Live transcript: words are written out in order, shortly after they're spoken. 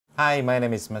Hi, my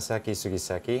name is Masaki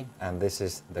Sugisaki, and this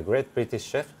is the Great British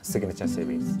Chef Signature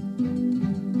Series.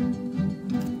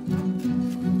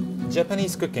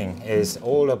 Japanese cooking is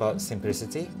all about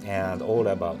simplicity and all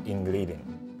about ingredient.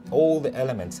 All the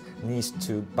elements need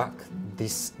to back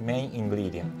this main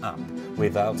ingredient up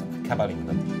without covering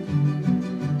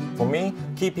them. For me,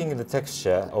 keeping the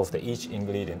texture of each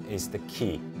ingredient is the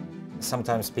key.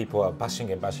 Sometimes people are bashing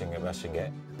it.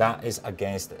 That is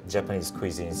against Japanese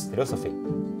cuisine's philosophy.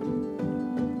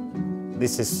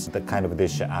 This is the kind of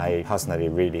dish I personally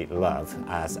really love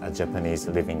as a Japanese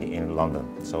living in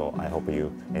London, so I hope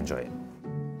you enjoy it.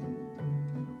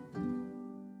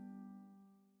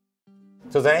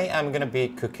 Today I'm going to be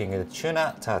cooking the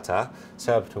tuna tartare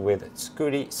served with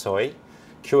tsukuri soy,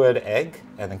 cured egg,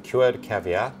 and cured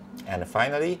caviar, and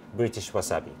finally British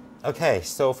wasabi. Okay,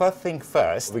 so first thing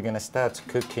first, we're going to start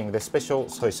cooking the special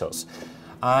soy sauce.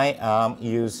 I am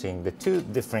using the two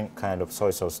different kind of soy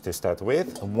sauce to start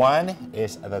with. One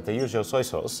is the usual soy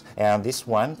sauce, and this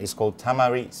one is called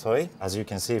tamari soy. As you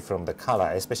can see from the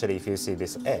color, especially if you see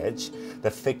this edge,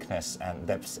 the thickness and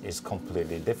depth is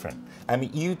completely different. I'm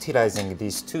utilizing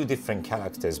these two different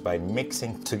characters by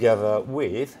mixing together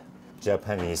with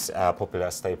Japanese popular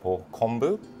staple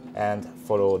kombu, and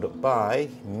followed by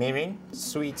mirin,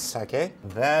 sweet sake,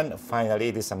 then finally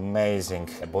this amazing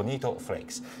bonito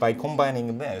flakes. By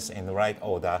combining this in the right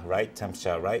order, right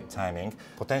temperature, right timing,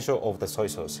 potential of the soy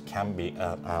sauce can be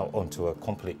onto a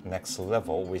complete next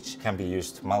level, which can be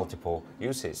used multiple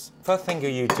uses. First thing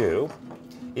you do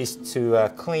is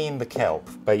to clean the kelp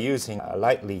by using a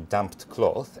lightly damped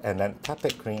cloth and then tap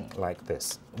it clean like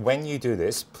this. When you do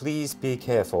this, please be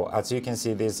careful. As you can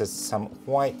see, there's some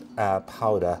white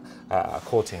powder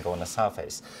coating on the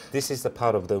surface. This is the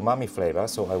part of the umami flavor,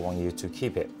 so I want you to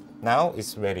keep it. Now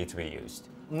it's ready to be used.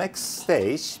 Next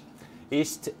stage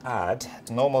is to add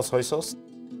normal soy sauce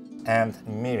and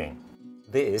mirin.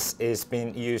 This is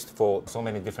being used for so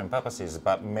many different purposes,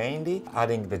 but mainly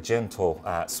adding the gentle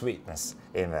sweetness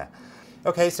in there.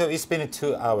 Okay, so it's been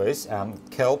 2 hours.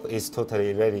 Kelp is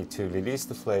totally ready to release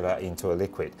the flavor into a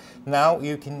liquid. Now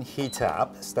you can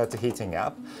start heating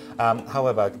up.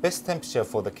 However, the best temperature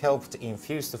for the kelp to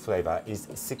infuse the flavor is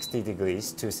 60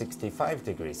 degrees to 65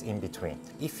 degrees in between.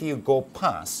 If you go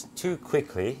past too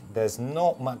quickly, there's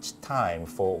not much time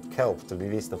for kelp to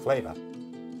release the flavor.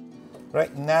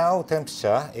 Right now,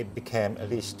 temperature, it became at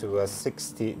least to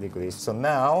 60 degrees. So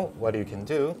now, what you can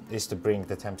do is to bring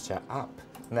the temperature up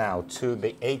now to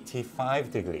the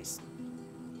 85 degrees.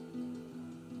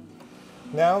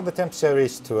 Now the temperature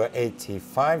is to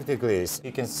 85 degrees.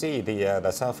 You can see the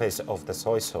surface of the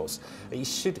soy sauce. It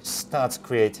should start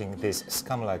creating this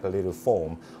scum-like a little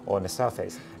foam on the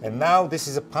surface. And now this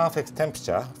is a perfect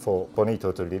temperature for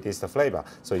bonito to release the flavor.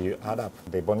 So you add up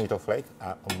the bonito flake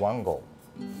at one go.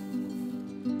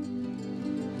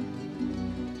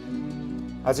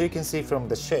 As you can see from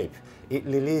the shape, it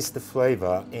released the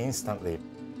flavor instantly.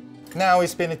 Now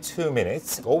it's been 2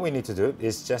 minutes. All we need to do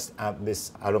is just add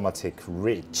this aromatic,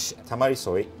 rich tamari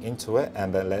soy into it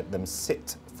and then let them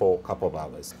sit for a couple of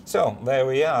hours. So there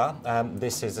we are.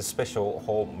 This is a special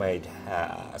homemade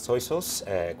soy sauce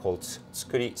called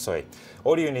tsukuri soy.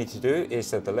 All you need to do is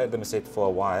to let them sit for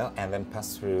a while and then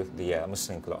pass through the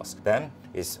muslin cloth. Then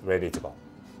it's ready to go.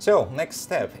 So next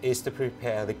step is to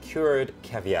prepare the cured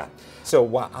caviar. So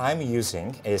what I'm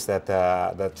using is that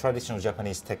the traditional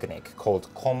Japanese technique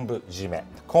called kombu jime.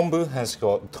 Kombu has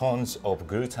got tons of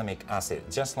glutamic acid,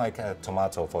 just like a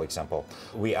tomato, for example.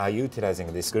 We are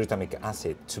utilizing this glutamic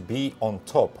acid to be on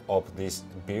top of this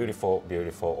beautiful,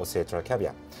 beautiful ossetra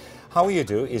caviar. How you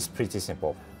do is pretty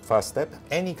simple. First step,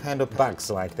 any kind of bags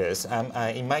like this.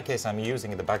 In my case, I'm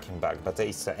using the backing bag, but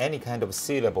it's any kind of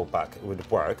sealable bag would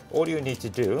work. All you need to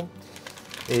do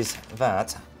is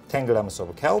that 10 grams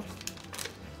of kelp,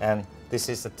 and this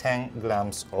is the 10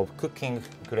 grams of cooking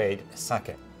grade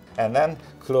sake. And then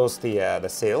close the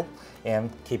seal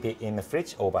and keep it in the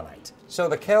fridge overnight. So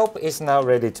the kelp is now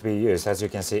ready to be used. As you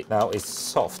can see, now it's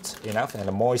soft enough and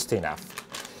moist enough.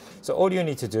 So all you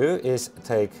need to do is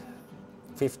take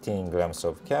 15 grams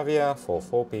of caviar for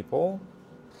 4 people,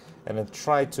 and then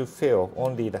try to fill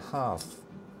only the half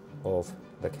of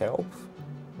the kelp,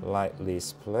 lightly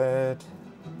spread,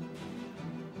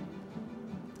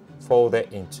 fold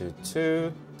it into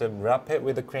 2, then wrap it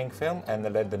with the cling film and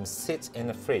let them sit in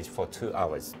the fridge for 2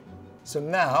 hours. So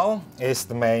now is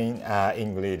the main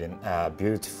ingredient,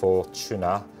 beautiful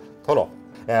tuna toro.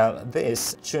 And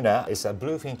this tuna is a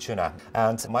bluefin tuna,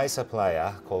 and my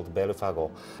supplier called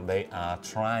Belfago, they are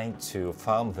trying to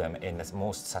farm them in the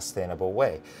most sustainable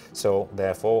way. So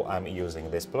therefore, I'm using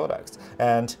this product.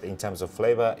 And in terms of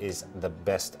flavor, is the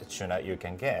best tuna you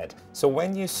can get. So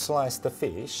when you slice the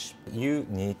fish, you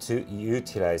need to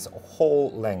utilize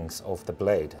whole length of the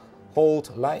blade.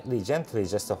 Hold lightly, gently,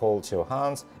 just to hold your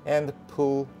hands and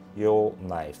pull your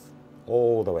knife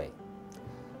all the way.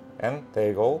 And there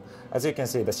you go. As you can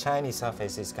see, the shiny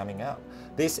surface is coming out.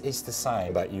 This is the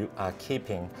sign that you are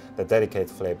keeping the delicate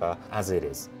flavor as it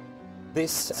is.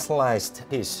 This sliced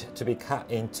fish to be cut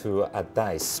into a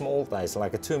dice, small dice,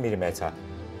 like a 2 millimeter.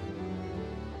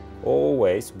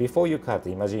 Always, before you cut,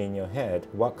 imagine in your head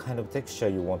what kind of texture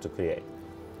you want to create.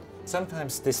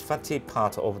 Sometimes this fatty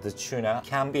part of the tuna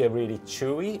can be a really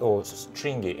chewy or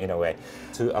stringy in a way.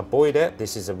 To avoid it,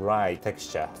 this is the right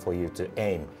texture for you to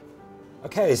aim.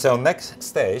 Okay, so next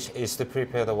stage is to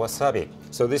prepare the wasabi.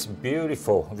 So this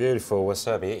beautiful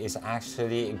wasabi is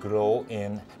actually grown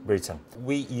in Britain.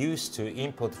 We used to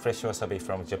import fresh wasabi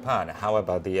from Japan.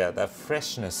 However, the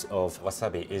freshness of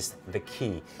wasabi is the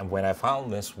key. And when I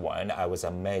found this one, I was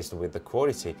amazed with the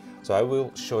quality. So I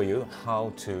will show you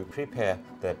how to prepare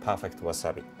the perfect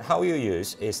wasabi. How you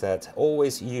use is that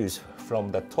always use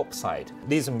from the top side.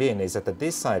 Reason being is that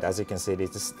this side, as you can see, it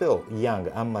is still young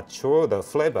and mature. The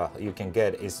flavor you can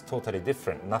get is totally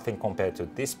different, nothing compared to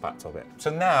this part of it.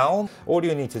 So now, all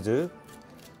you need to do,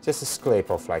 just scrape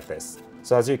off like this.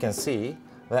 So as you can see,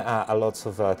 there are a lot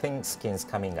of thin skins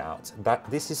coming out.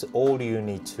 This is all you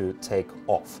need to take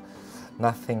off,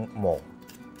 nothing more.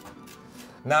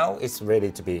 Now it's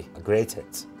ready to be grated.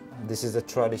 This is a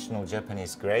traditional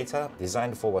Japanese grater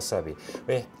designed for wasabi,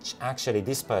 which actually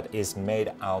this part is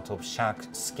made out of shark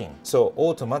skin. So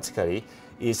automatically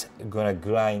it's gonna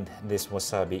grind this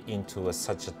wasabi into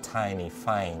such a tiny,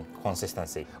 fine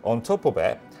consistency. On top of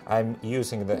it, I'm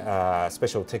using the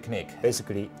special technique.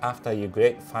 Basically, after you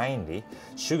grate finely,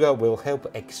 sugar will help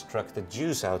extract the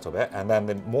juice out of it and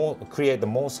then create the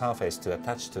more surface to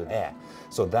attach to the air.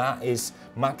 So that is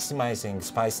maximizing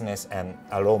spiciness and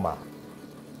aroma.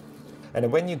 And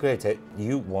when you grate it,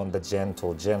 you want the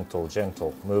gentle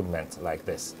movement like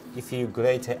this. If you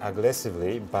grate it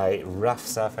aggressively by rough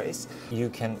surface, you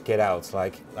can get out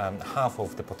like half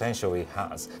of the potential it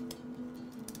has.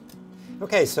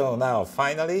 Okay, so now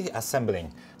finally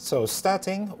assembling. So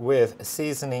starting with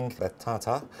seasoning the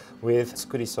tartar with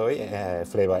tsukuri soy,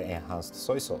 flavor enhanced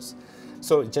soy sauce.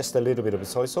 So just a little bit of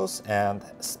soy sauce and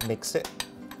mix it,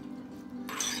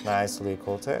 nicely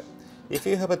coat it. If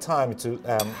you have a time to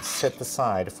set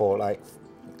aside for like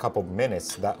a couple of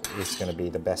minutes, that is going to be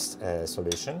the best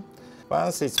solution.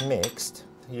 Once it's mixed,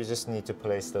 you just need to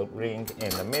place the ring in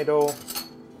the middle,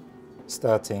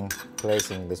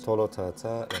 placing the Tuna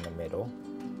Tartare in the middle.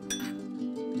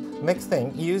 Next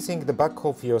thing, using the back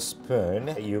of your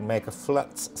spoon, you make a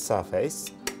flat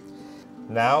surface.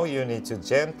 Now you need to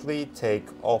gently take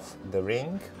off the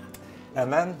ring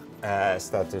and then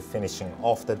start to finishing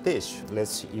off the dish.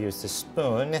 Let's use the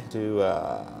spoon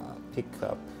to pick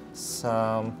up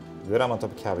some good amount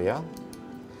of caviar.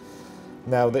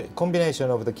 Now the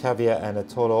combination of the caviar and the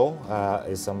toro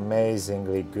is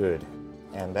amazingly good.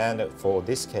 And then for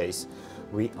this case,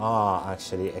 we are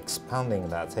actually expanding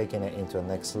that, taking it into the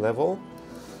next level.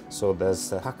 So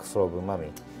there's a pack full of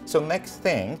umami. So next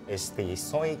thing is the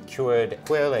soy-cured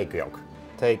quail egg yolk.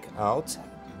 Take out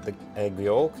the egg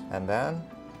yolk and then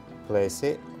place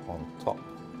it on top.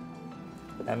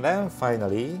 And then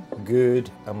finally, good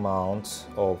amount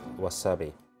of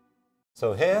wasabi.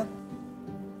 So here,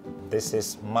 this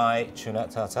is my tuna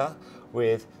tartare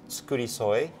with tsukuri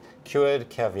soy, cured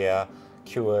caviar,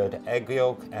 cured egg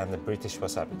yolk and the British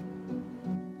wasabi.